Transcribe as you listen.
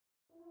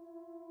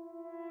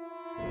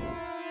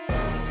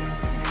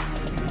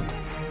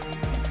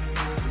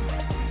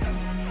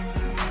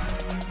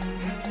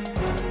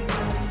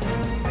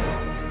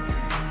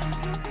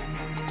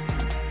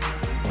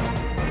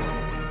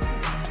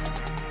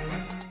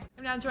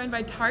I'm now joined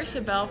by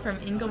Tarsha Bell from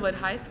Englewood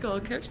High School.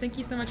 Coach, thank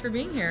you so much for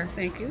being here.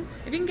 Thank you.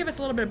 If you can give us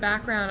a little bit of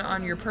background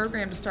on your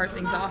program to start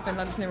things off and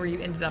let us know where you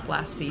ended up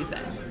last season.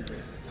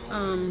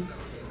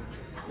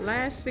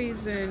 Last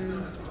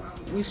season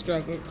we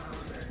struggled.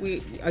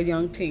 We a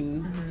young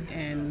team,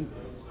 and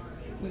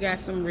we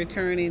got some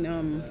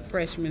returning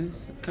freshmen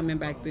coming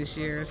back this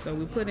year. So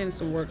we put in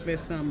some work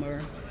this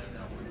summer.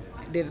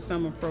 Did a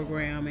summer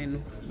program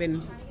and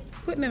been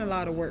putting in a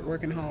lot of work,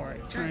 working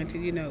hard, trying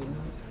to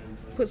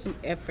put some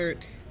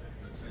effort,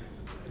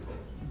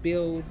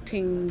 build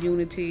team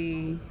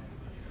unity,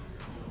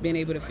 being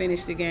able to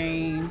finish the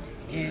game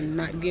and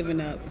not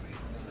giving up,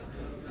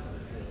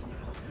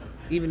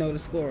 even though the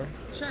score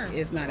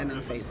is not in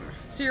our favor.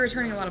 So you're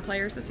returning a lot of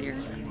players this year?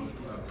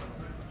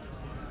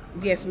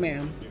 Yes,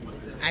 ma'am.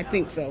 I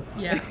think so.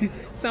 Yeah.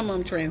 Some of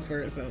them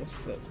transferred, so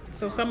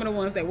some of the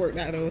ones that worked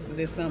out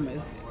this summer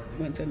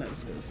went to another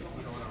school.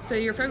 So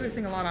you're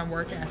focusing a lot on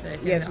work ethic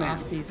in the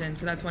off season.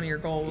 So that's one of your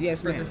goals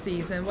for the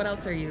season. What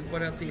else are you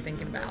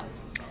thinking about?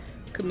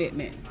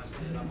 Commitment,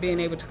 being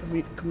able to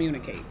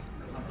communicate.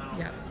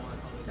 Yeah,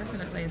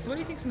 definitely. And so what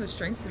do you think some of the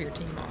strengths of your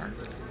team are?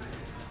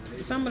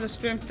 Some of the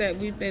strength that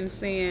we've been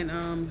seeing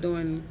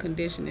doing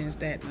conditioning is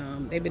that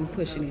they've been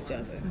pushing each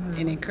other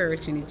and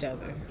encouraging each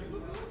other.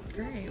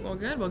 Great. Well,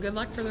 good. Well, good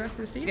luck for the rest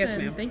of the season. Yes,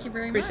 ma'am. Thank you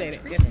very much. Appreciate it.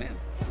 Appreciate Yes, ma'am.